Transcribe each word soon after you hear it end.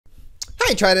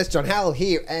Hey traders, John Howell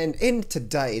here, and in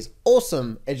today's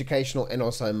awesome educational and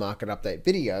also market update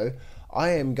video, I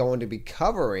am going to be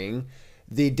covering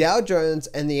the Dow Jones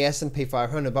and the S&P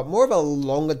 500, but more of a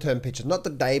longer term picture, not the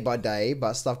day by day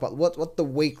but stuff, but what the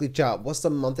weekly chart, what's the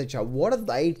monthly chart, what are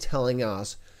they telling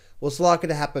us, what's likely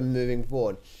to happen moving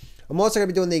forward. I'm also going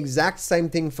to be doing the exact same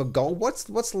thing for gold.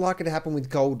 What's likely to happen with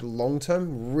gold long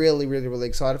term? Really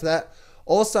excited for that.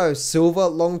 Also silver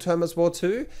long term as well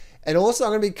too. And also I'm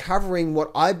going to be covering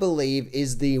what I believe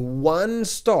is the one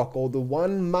stock or the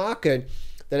one market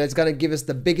that is going to give us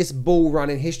the biggest bull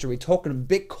run in history. We're talking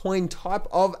Bitcoin type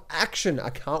of action. I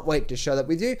can't wait to share that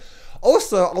with you.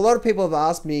 Also, a lot of people have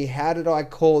asked me, how did I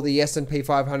call the S&P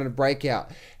 500 breakout?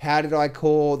 How did I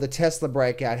call the Tesla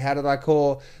breakout? How did I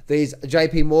call these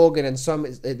JP Morgan and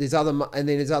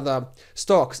these other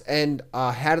stocks? And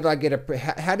how did I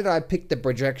pick the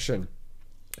projection?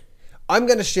 I'm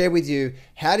going to share with you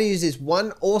how to use this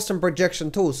one awesome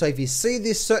projection tool. So if you see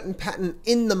this certain pattern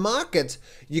in the market,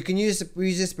 you can use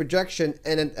this projection,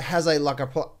 and it has a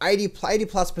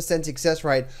 80+% success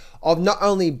rate of not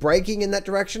only breaking in that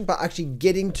direction, but actually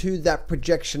getting to that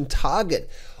projection target.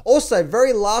 Also,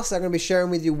 very lastly, I'm going to be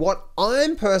sharing with you what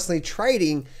I'm personally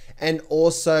trading and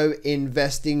also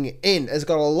investing in. It's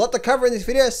got a lot to cover in this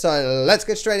video, so let's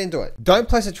get straight into it. Don't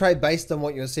place a trade based on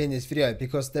what you'll see in this video,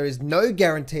 because there is no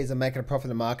guarantees of making a profit in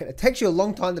the market. It takes you a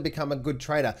long time to become a good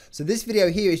trader. So this video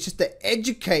here is just to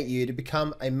educate you to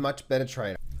become a much better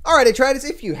trader. Alrighty traders,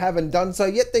 if you haven't done so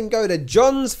yet, then go to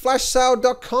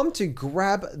johnsflashsale.com to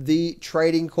grab the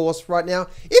trading course right now.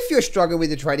 If you're struggling with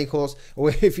your trading course,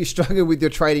 or if you're struggling with your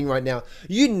trading right now,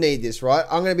 you need this, right?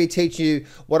 I'm going to be teaching you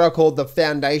what I call the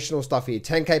foundational stuff here,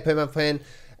 10K per month plan,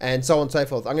 and so on and so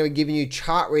forth. I'm going to be giving you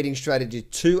chart reading strategies,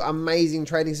 2 amazing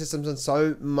trading systems, and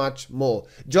so much more.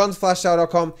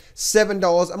 johnsflashsale.com,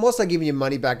 $7. I'm also giving you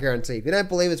money back guarantee. If you don't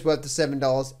believe it's worth the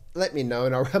 $7, let me know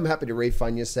and I'm happy to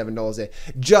refund you $7 there.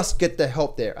 Just get the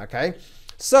help there, okay?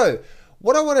 So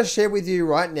what I want to share with you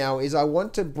right now is I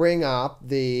want to bring up let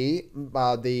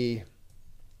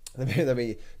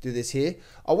me do this here.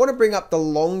 I want to bring up the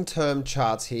long-term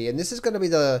charts here, and this is going to be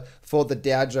for the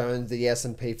Dow Jones, the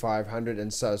S&P 500,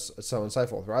 and so on and so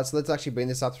forth, right? So let's actually bring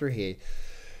this up through here.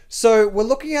 So we're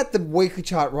looking at the weekly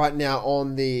chart right now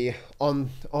on the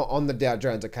Dow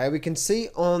Jones. Okay, we can see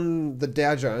on the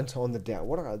Dow Jones, on the Dow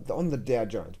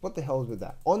Jones. What the hell is with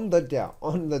that? On the Dow.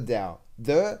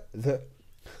 Man,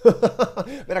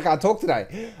 I can't talk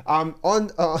today. On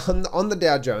the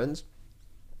Dow Jones,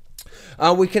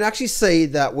 we can actually see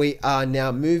that we are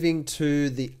now moving to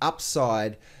the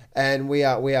upside, and we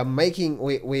are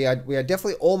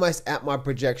definitely almost at my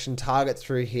projection target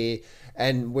through here.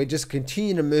 And we're just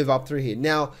continuing to move up through here.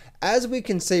 Now, as we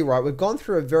can see, right, we've gone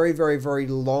through a very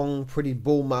long, pretty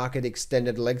bull market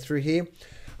extended leg through here.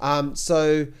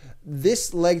 So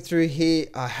this leg through here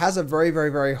has a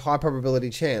very high probability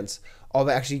chance of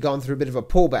actually going through a bit of a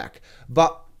pullback.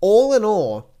 But all in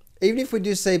all, even if we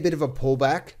do see a bit of a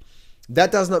pullback, that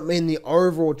does not mean the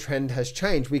overall trend has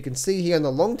changed. We can see here on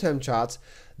the long-term charts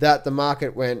that the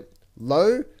market went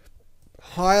low,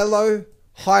 higher low,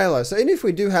 higher low. So even if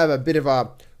we do have a bit of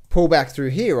a pullback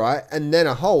through here, right, and then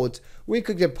a hold, we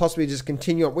could possibly just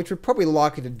continue up, which we're probably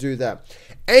likely to do that.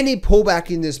 Any pullback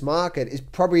in this market is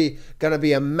probably going to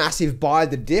be a massive buy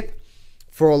the dip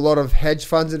for a lot of hedge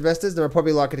funds investors. They're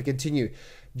probably likely to continue,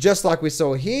 just like we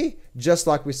saw here, just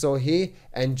like we saw here,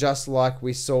 and just like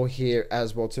we saw here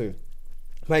as well too.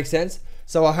 Makes sense?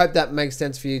 So I hope that makes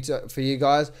sense for you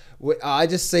guys. I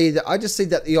just see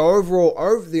that the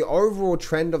overall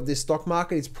trend of this stock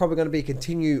market is probably going to be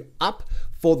continue up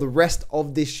for the rest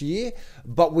of this year,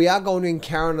 but we are going to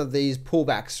encounter these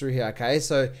pullbacks through here. Okay,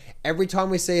 so every time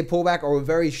we see a pullback or a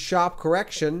very sharp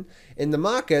correction in the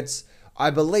markets,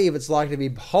 I believe it's likely to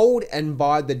be hold and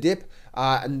buy the dip,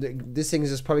 and this thing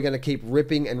is just probably going to keep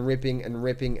ripping and ripping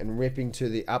to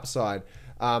the upside,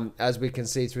 as we can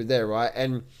see through there, right?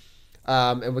 And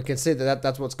we can see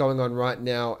that's what's going on right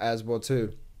now as well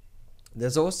too.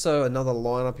 There's also another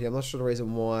line up here. I'm not sure the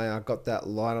reason why I got that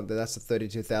line up there. That's the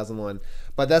 32,000 line,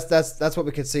 but that's what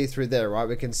we can see through there, right?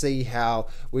 We can see how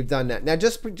we've done that. Now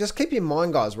just keep in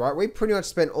mind, guys, right? We pretty much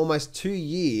spent almost 2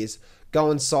 years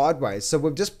going sideways, so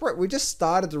we just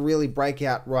started to really break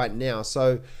out right now.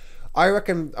 So I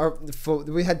reckon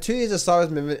we had 2 years of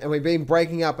sideways movement, and we've been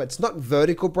breaking up. It's not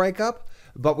vertical breakup,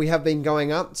 but we have been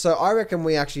going up. So I reckon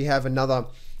we actually have another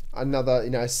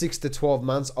 6 to 12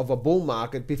 months of a bull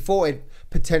market before it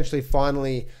potentially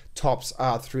finally tops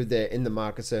through there in the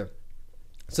markets there.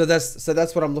 So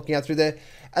that's what I'm looking at through there.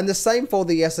 And the same for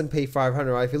the S&P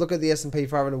 500, right? If you look at the S&P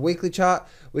 500 weekly chart,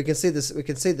 we can see this. We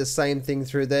can see the same thing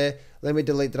through there. Let me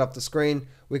delete that off the screen.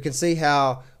 We can see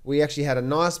how we actually had a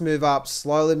nice move up,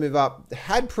 slowly move up,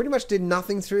 pretty much did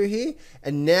nothing through here,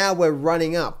 and now we're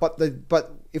running up.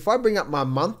 But if I bring up my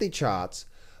monthly charts,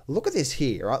 look at this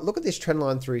here, right? Look at this trend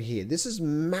line through here. This is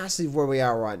massive where we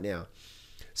are right now.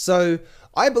 So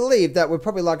I believe that we're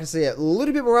probably likely to see a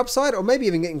little bit more upside, or maybe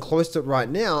even getting close to it right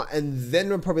now, and then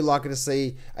we're probably likely to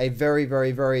see a very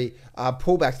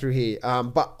pullback through here.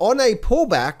 But on a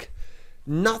pullback,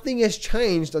 nothing has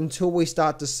changed until we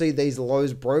start to see these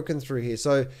lows broken through here.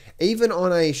 So even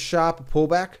on a sharp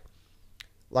pullback,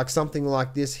 like something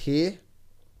like this here,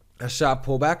 a sharp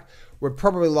pullback, we're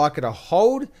probably likely to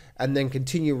hold and then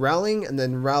continue rallying, and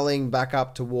then rallying back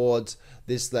up towards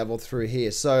this level through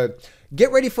here. So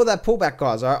get ready for that pullback,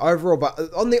 guys. All right, overall,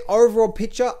 but on the overall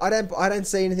picture, I don't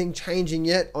see anything changing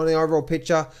yet on the overall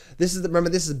picture. Remember,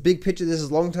 this is big picture. This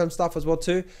is long-term stuff as well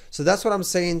too. So that's what I'm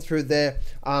seeing through there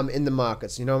in the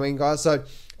markets. You know what I mean, guys? So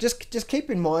just keep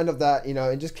in mind of that, you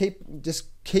know, and just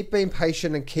keep being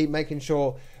patient and keep making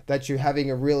sure that you're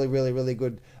having a really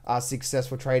good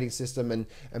successful trading system, and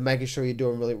making sure you're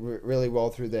doing really well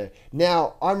through there.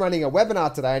 Now, I'm running a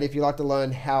webinar today, and if you'd like to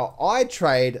learn how I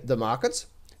trade the markets,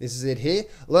 this is it here.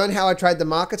 Learn how I trade the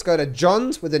markets. Go to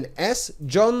Johns with an S,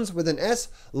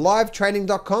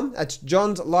 livetraining.com. That's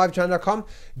johnslivetraining.com.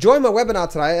 Join my webinar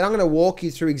today, and I'm going to walk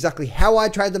you through exactly how I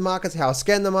trade the markets, how I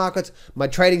scan the markets, my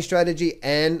trading strategy,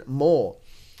 and more.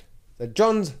 So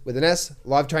Johns with an S,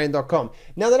 livetraining.com.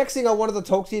 Now, the next thing I wanted to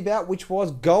talk to you about, which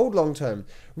was gold long term.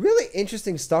 Really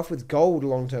interesting stuff with gold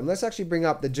long term. Let's actually bring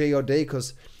up the GOD,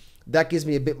 because that gives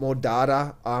me a bit more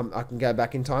data. I can go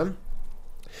back in time.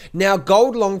 Now,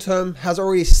 gold long term has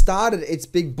already started its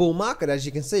big bull market, as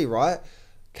you can see, right?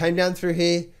 Came down through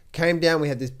here, came down. We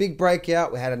had this big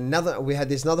breakout. We had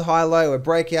this another high low, a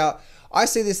breakout. I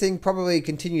see this thing probably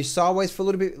continue sideways for a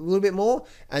little bit more,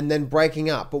 and then breaking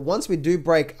up. But once we do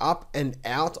break up and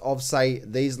out of, say,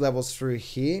 these levels through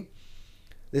here,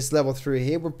 this level through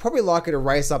here, we're probably likely to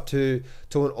race up to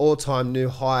an all-time new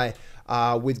high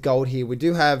with gold here. We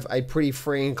do have a pretty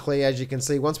free and clear, as you can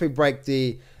see. Once we break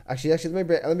the actually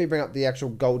let me bring up the actual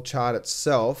gold chart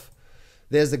itself.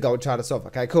 There's the gold chart itself.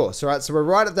 Okay, cool. So we're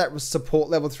right at that support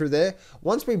level through there.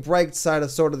 Once we break sort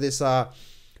of this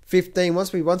 15,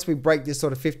 once we break this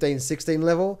sort of 15, 16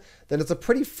 level, then it's a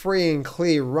pretty free and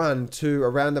clear run to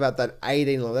around about that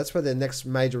 18 level. That's where the next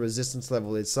major resistance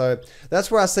level is. So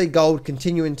that's where I see gold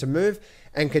continuing to move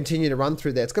and continue to run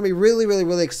through there. It's going to be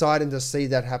really exciting to see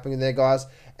that happening there, guys.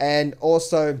 And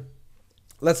also,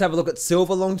 let's have a look at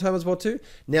silver long term as well too.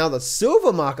 Now, the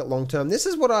silver market long term, this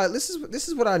is what I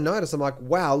noticed. I'm like,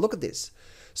 wow, look at this.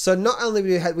 So not only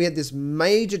we had this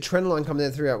major trend line coming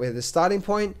in throughout, we had the starting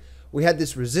point, we had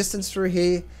this resistance through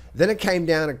here, then it came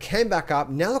down, it came back up.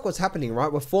 Now look what's happening,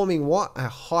 right? We're forming what? A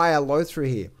higher low through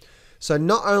here. So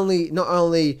not only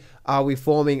are we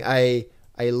forming a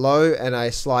low and a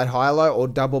slight higher low, or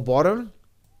double bottom,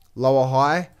 lower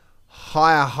high,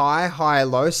 higher high, higher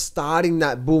low, starting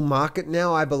that bull market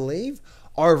now, I believe.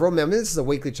 Overall, remember, this is a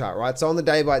weekly chart, right? So on the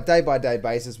day by day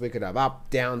basis, we could have up,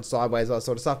 down, sideways, all that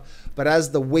sort of stuff. But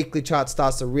as the weekly chart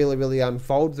starts to really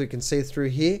unfold, we can see through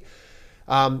here.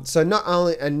 So not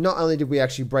only did we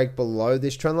actually break below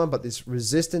this trend line, but this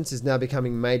resistance is now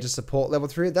becoming major support level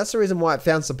through here. That's the reason why it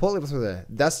found support level through there.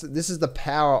 This is the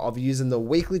power of using the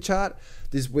weekly chart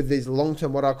with these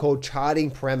long-term, what I call charting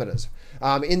parameters.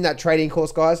 In that trading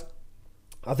course, guys,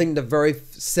 I think the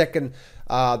second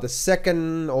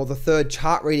or the third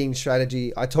chart reading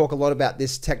strategy, I talk a lot about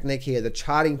this technique here, the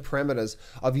charting parameters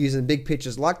of using big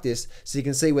pictures like this, so you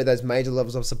can see where those major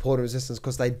levels of support and resistance,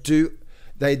 because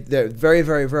they're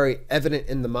very evident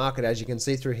in the market, as you can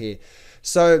see through here.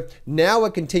 So now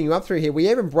we're continuing up through here. We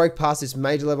even broke past this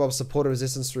major level of support and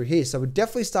resistance through here. So we're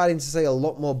definitely starting to see a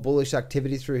lot more bullish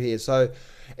activity through here. So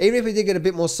even if we did get a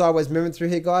bit more sideways movement through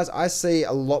here, guys, I see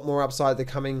a lot more upside to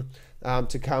come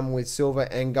with silver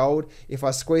and gold. If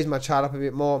I squeeze my chart up a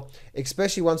bit more,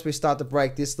 especially once we start to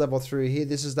break this level through here,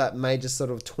 this is that major sort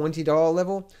of $20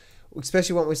 level.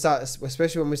 Especially when we start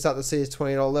to see this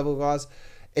 $20 level, guys,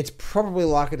 it's probably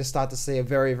likely to start to see a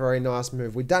very nice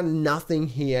move. We've done nothing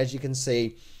here, as you can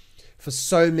see, for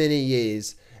so many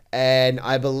years, and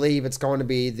I believe it's going to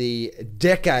be the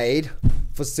decade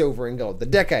for silver and gold. The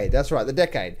decade, that's right, the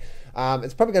decade.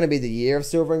 It's probably going to be the year of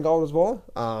silver and gold as well.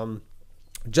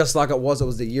 Just like it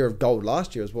was the year of gold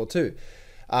last year as well too.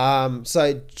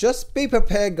 So just be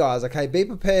prepared, guys. Okay, be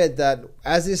prepared that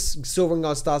as this silver and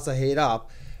gold starts to heat up,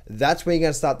 that's when you're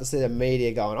going to start to see the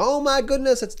media going, oh my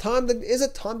goodness, is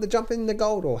it time to jump in the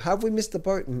gold, or have we missed the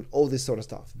boat, and all this sort of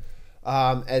stuff.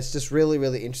 It's just really,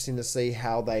 really interesting to see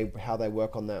how they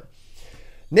work on that.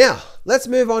 Now, let's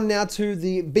move on now to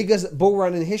the biggest bull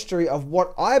run in history of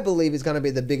what I believe is going to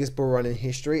be the biggest bull run in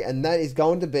history, and that is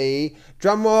going to be,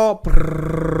 drumroll,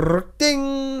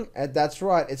 ding, and that's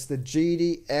right, it's the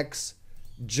GDXJ,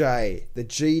 the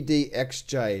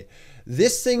GDXJ.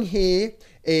 This thing here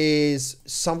is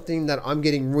something that I'm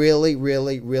getting really,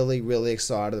 really, really, really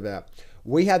excited about.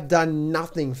 We have done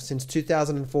nothing since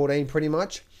 2014 pretty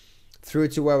much through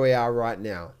to where we are right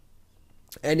now.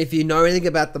 And if you know anything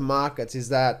about the markets, is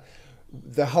that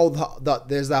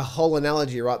there's that whole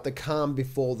analogy, right? The calm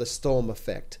before the storm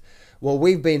effect. Well,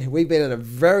 we've been in a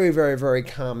very, very, very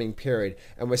calming period,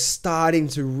 and we're starting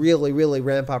to really, really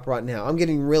ramp up right now. I'm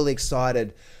getting really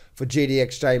excited for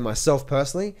GDXJ myself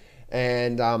personally,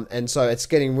 and so it's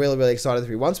getting really, really excited for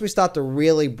me. Once we start to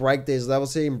really break these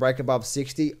levels here and break above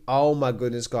 60, oh my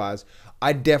goodness, guys,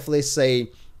 I definitely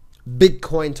see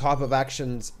Bitcoin type of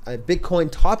action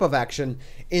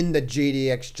in the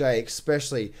GDXJ,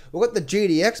 especially. We've got the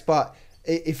GDX, but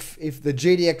if the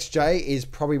GDXJ is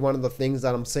probably one of the things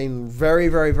that I'm seeing very,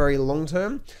 very, very long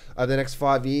term over the next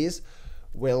 5 years,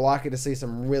 we're likely to see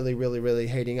some really, really, really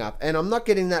heating up. And I'm not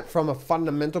getting that from a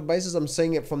fundamental basis. I'm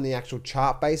seeing it from the actual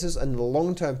chart basis and the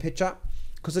long term picture,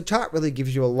 because the chart really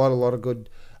gives you a lot of good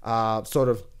sort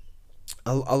of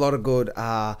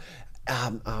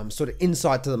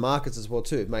insight to the markets as well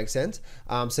too. It makes sense.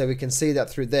 So we can see that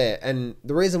through there. And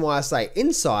the reason why I say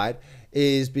insight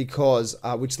is because,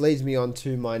 which leads me on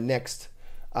to my next,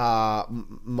 so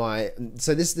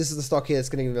this is the stock here that's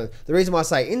going to, the reason why I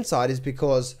say insight is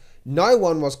because no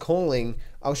one was calling,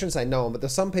 I shouldn't say no one, but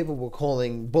there's some people were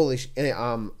calling bullish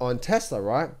on Tesla,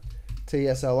 right?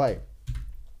 TSLA.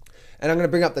 And I'm going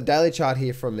to bring up the daily chart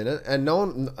here for a minute. And no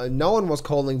one was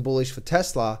calling bullish for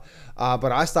Tesla,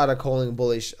 but I started calling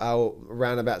bullish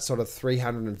around about sort of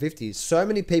 350. So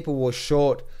many people were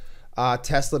short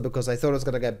Tesla because they thought it was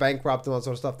going to go bankrupt and all that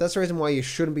sort of stuff. That's the reason why you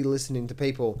shouldn't be listening to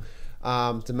people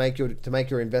to make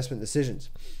your investment decisions.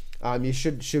 You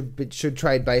should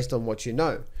trade based on what you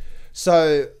know.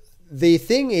 So the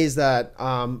thing is that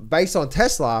based on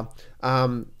Tesla,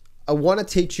 I want to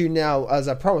teach you now, as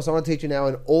I promised, I want to teach you now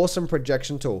an awesome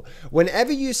projection tool.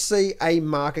 Whenever you see a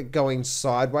market going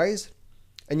sideways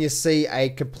and you see a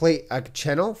complete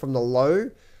channel from the low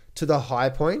to the high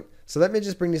point. So let me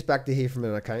just bring this back to here for a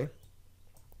minute, okay?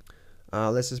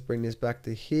 Let's just bring this back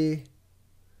to here.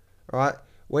 All right.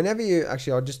 Whenever you,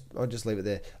 actually, I'll just leave it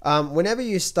there. Whenever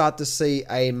you start to see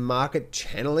a market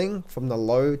channeling from the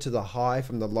low to the high,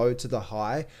 from the low to the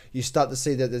high, you start to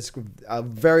see that there's a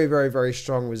very, very, very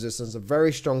strong resistance, a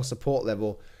very strong support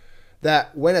level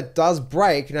that when it does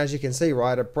break, and as you can see,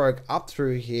 right, it broke up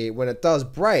through here. When it does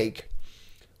break,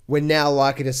 we're now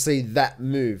likely to see that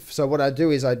move. So what I do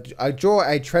is I draw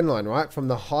a trend line, right, from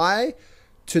the high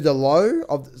to the low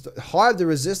of the high of the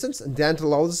resistance and down to the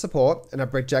low of the support, and I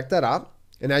project that up.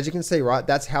 And as you can see, right,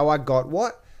 that's how I got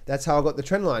what? That's how I got the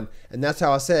trend line. And that's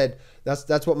how I said,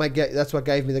 that's what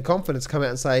gave me the confidence to come out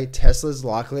and say Tesla's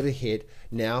likely to hit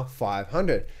now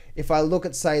 500. If I look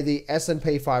at, say, the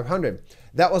S&P 500,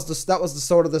 that was the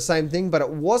sort of the same thing, but it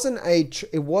wasn't a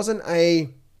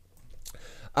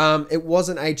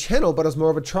channel, but it was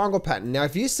more of a triangle pattern. Now,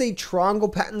 if you see triangle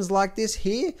patterns like this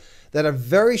here that are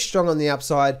very strong on the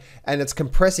upside and it's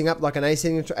compressing up like an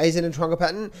ascending triangle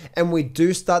pattern, and we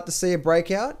do start to see a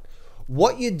breakout,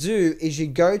 what you do is you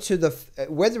go to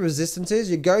where the resistance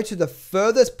is, you go to the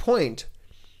furthest point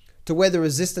to where the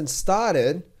resistance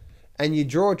started, and you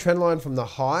draw a trend line from the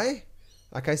high.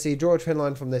 Okay, so you draw a trend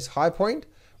line from this high point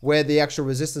where the actual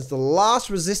resistance, the last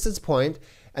resistance point,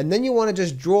 and then you want to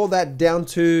just draw that down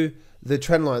to the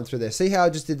trend line through there. See how I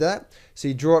just did that? So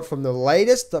you draw it from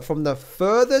the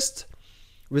furthest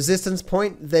resistance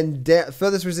point, then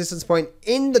furthest resistance point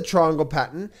in the triangle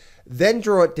pattern, then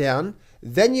draw it down.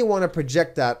 Then you want to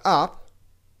project that up,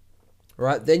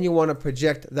 right? Then you want to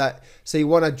project that. So you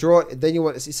want to draw it. Then you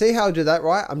want to see how I do that,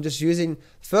 right? I'm just using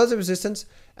further resistance,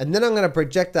 and then I'm going to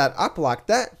project that up like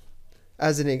that,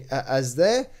 as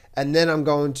there. And then I'm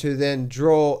going to then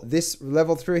draw this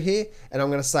level through here, and I'm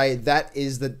going to say that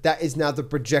is now the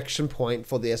projection point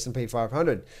for the S&P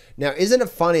 500. Now, isn't it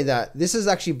funny that this is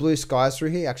actually blue skies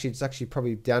through here? Actually, it's actually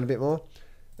probably down a bit more.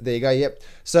 There you go. Yep.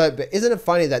 So, but isn't it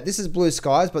funny that this is blue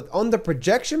skies, but on the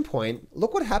projection point,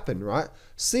 look what happened, right?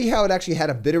 See how it actually had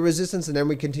a bit of resistance, and then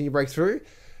we continue to break through.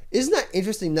 Isn't that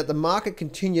interesting that the market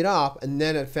continued up and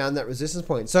then it found that resistance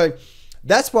point? So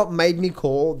that's what made me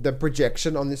call the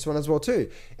projection on this one as well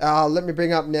too. Let me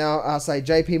bring up now, say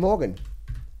JP Morgan.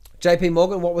 JP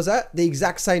Morgan, what was that? The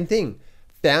exact same thing.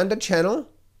 Found a channel,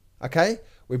 okay?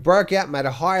 We broke out, made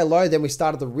a higher low, then we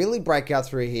started to really break out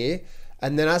through here.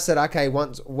 And then I said, okay,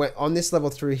 once we're on this level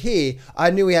through here,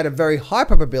 I knew we had a very high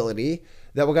probability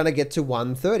that we're going to get to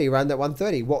 130, around that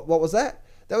 130. What was that?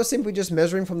 That was simply just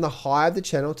measuring from the high of the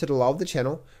channel to the low of the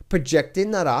channel,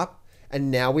 projecting that up,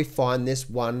 and now we find this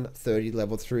 130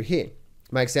 level through here.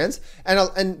 Makes sense?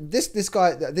 And this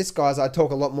guys, I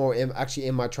talk a lot more actually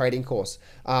in my trading course,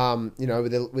 you know,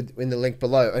 in the link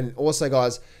below. And also,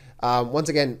 guys, once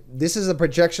again, this is a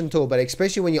projection tool, but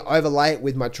especially when you overlay it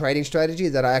with my trading strategy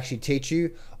that I actually teach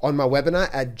you on my webinar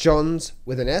at Johns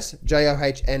with an S,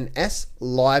 JOHNS,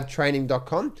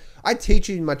 livetraining.com. I teach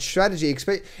you my strategy,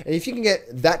 and if you can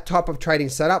get that type of trading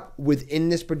setup within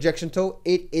this projection tool,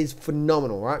 it is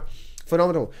phenomenal, right?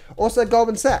 Phenomenal. Also,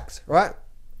 Goldman Sachs, right?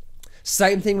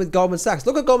 Same thing with Goldman Sachs.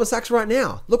 Look at Goldman Sachs right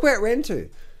now. Look where it ran to.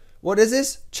 What is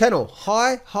this? Channel.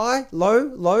 High, high,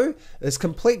 low, low. There's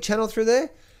complete channel through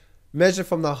there. Measure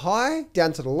from the high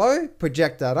down to the low.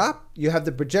 Project that up. You have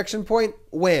the projection point.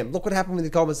 Wham. Look what happened with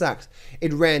the Goldman Sachs.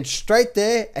 It ran straight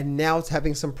there and now it's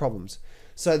having some problems.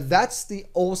 So that's the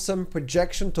awesome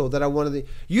projection tool that I wanted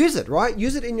to use it, right?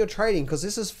 Use it in your trading because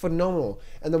this is phenomenal.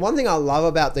 And the one thing I love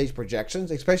about these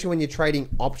projections, especially when you're trading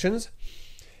options,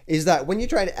 is that when you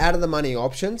trade out of the money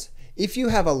options, if you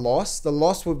have a loss, the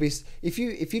loss would be, if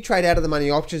you trade out of the money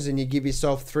options and you give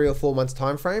yourself 3 or 4 months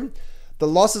time frame, the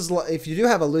losses, if you do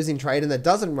have a losing trade and that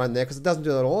doesn't run there because it doesn't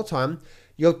do that all the time,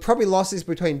 your probably losses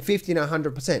between 50 and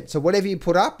 100%. So whatever you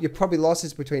put up, your probably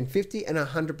losses between 50 and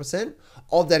 100%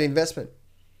 of that investment.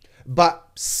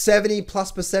 But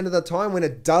 70+% of the time when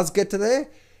it does get to there,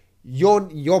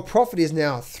 your profit is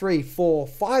now 3, 4,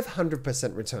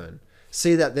 500% return.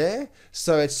 See that there?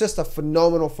 So it's just a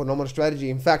phenomenal strategy.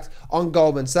 In fact, on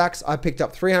Goldman Sachs, I picked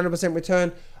up 300%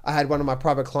 return. I had one of my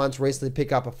private clients recently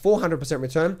pick up a 400%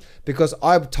 return because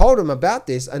I told him about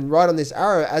this, and right on this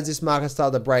arrow, as this market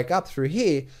started to break up through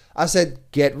here, I said,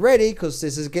 get ready because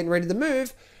this is getting ready to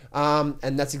move.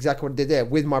 And that's exactly what I did there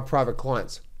with my private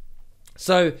clients.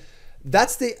 So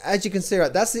that's the, as you can see,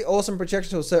 right, that's the awesome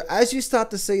projection tool. So as you start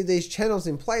to see these channels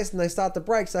in place and they start to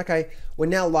break, so, okay, we're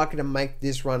now likely to make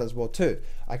this run as well too.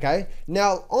 Okay,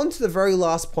 now on to the very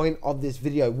last point of this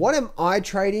video. What am I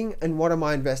trading and what am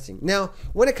I investing? Now,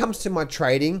 when it comes to my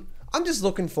trading, I'm just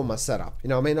looking for my setup. You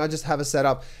know what I mean? I just have a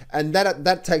setup, and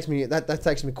that takes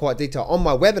me quite detail on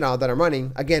my webinar that I'm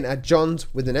running, again, at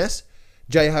Johns with an S,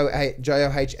 JOHNS,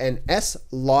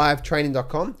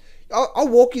 livetraining.com. I'll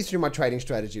walk you through my trading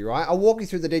strategy, right? I'll walk you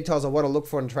through the details of what I look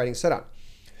for in a trading setup.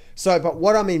 So, but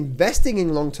what I'm investing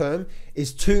in long term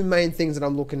is 2 main things that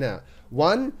I'm looking at.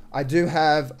 One, I do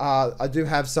have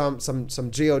some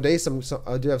GOD,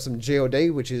 I do have some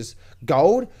GOD, which is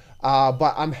gold,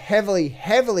 but I'm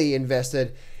heavily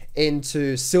invested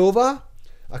into silver.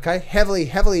 Okay,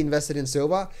 heavily invested in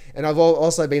silver, and I've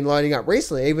also been loading up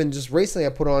recently. Even just recently,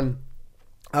 I put on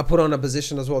a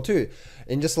position as well too.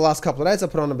 In just the last couple of days, I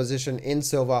put on a position in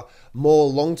silver, more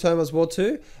long term as well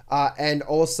too, and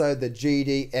also the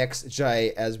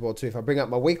GDXJ as well too. If I bring up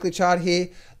my weekly chart here,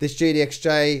 this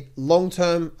GDXJ long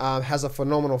term has a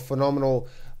phenomenal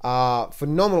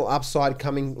upside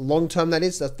coming long term.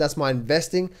 That's my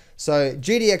investing. So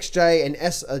GDXJ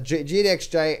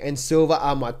and silver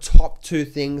are my top 2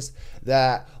 things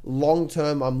that long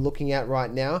term I'm looking at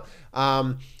right now.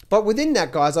 But within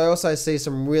that, guys, I also see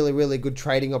some really good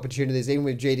trading opportunities, even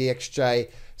with GDXJ.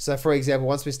 So for example,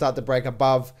 once we start to break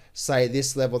above, say,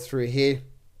 this level through here,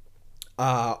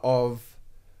 of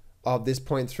this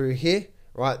point through here,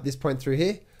 right? This point through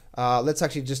here. Let's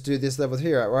actually just do this level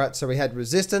here, right? So we had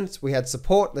resistance, we had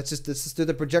support. Let's just do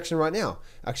the projection right now.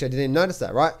 Actually, I didn't even notice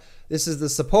that, right? This is the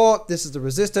support, this is the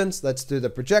resistance. Let's do the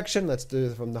projection. Let's do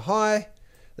it from the high.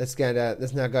 Let's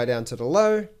now go down to the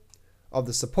low of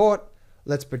the support.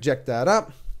 Let's project that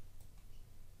up.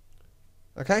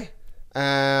 Okay.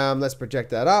 Let's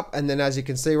project that up. And then as you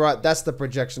can see, right, that's the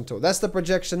projection tool. That's the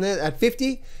projection there. At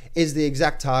 50 is the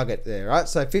exact target there, right?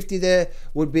 So 50 there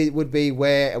would be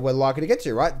where we're likely to get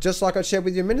to, right? Just like I shared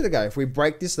with you a minute ago. If we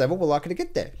break this level, we're likely to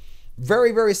get there.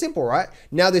 Very simple, right?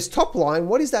 Now this top line,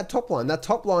 what is that top line? That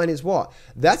top line is what?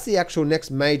 That's the actual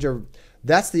next major,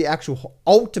 that's the actual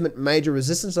ultimate major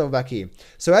resistance level back here.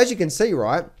 So as you can see,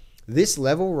 right, this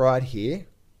level right here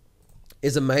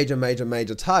is a major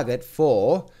target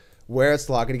for where it's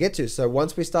likely to get to. So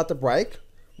once we start to break,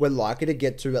 we're likely to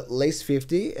get to at least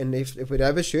 50. And if it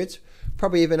overshoots,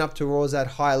 probably even up towards that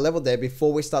higher level there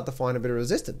before we start to find a bit of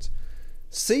resistance.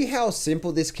 See how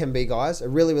simple this can be, guys?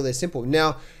 Really simple.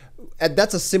 Now,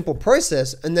 that's a simple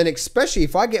process. And then especially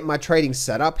if I get my trading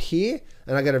set up here,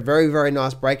 and I get a very, very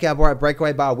nice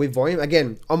breakaway bar with volume.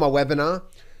 Again, on my webinar,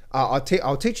 I'll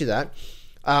teach you that,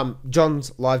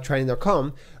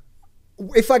 johnslivetraining.com.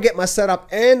 If I get my setup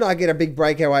and I get a big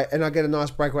breakaway and I get a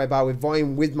nice breakaway bar with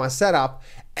volume with my setup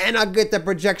and I get the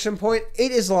projection point,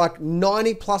 it is like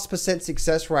 90+%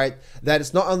 success rate that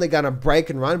it's not only going to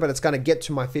break and run, but it's going to get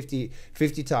to my 50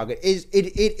 target. It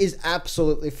is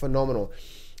absolutely phenomenal.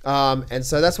 And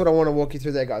so that's what I want to walk you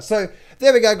through there, guys. So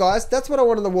there we go, guys. That's what I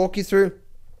wanted to walk you through.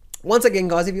 Once again,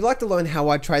 guys, if you'd like to learn how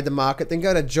I trade the market, then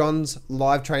go to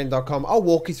johnslivetraining.com. I'll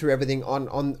walk you through everything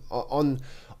on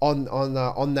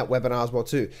that webinar as well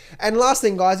too. And last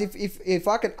thing, guys, if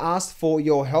I can ask for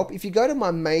your help, if you go to my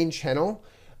main channel,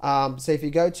 so if you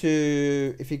go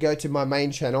to my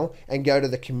main channel and go to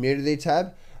the community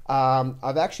tab,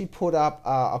 I've actually put up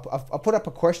I put up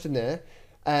a question there,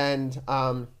 and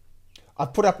I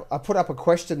put up a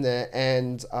question there,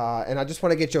 and I just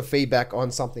want to get your feedback on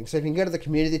something. So if you can go to the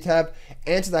community tab,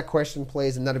 answer that question,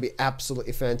 please, and that'll be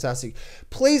absolutely fantastic.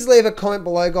 Please leave a comment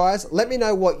below, guys. Let me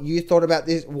know what you thought about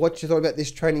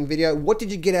this training video. What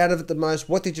did you get out of it the most?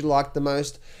 What did you like the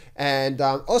most? And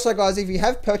also, guys, if you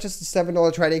have purchased the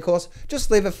 $7 trading course,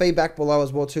 just leave a feedback below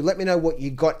as well too. Let me know what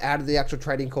you got out of the actual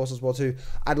trading course as well too.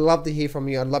 I'd love to hear from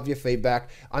you. I'd love your feedback.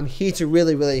 I'm here to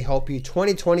really, really help you.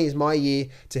 2020 is my year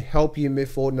to help you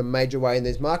move forward in a major way in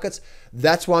these markets.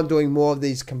 That's why I'm doing more of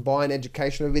these combined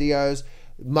educational videos,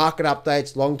 market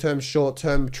updates, long-term,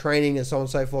 short-term training, and so on and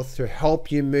so forth to help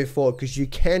you move forward, because you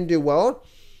can do well.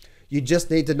 You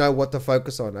just need to know what to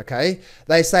focus on, okay?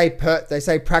 They say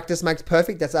practice makes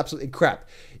perfect. That's absolutely crap.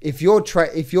 If you're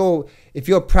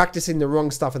practicing the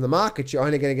wrong stuff in the market, you're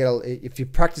only going to get if you're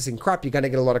practicing crap, you're going to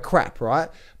get a lot of crap, right?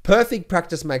 Perfect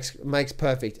practice makes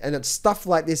perfect, and it's stuff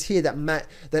like this here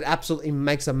that absolutely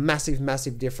makes a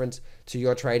massive difference to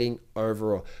your trading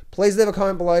overall. Please leave a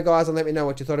comment below, guys, and let me know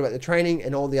what you thought about the training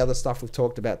and all the other stuff we've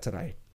talked about today.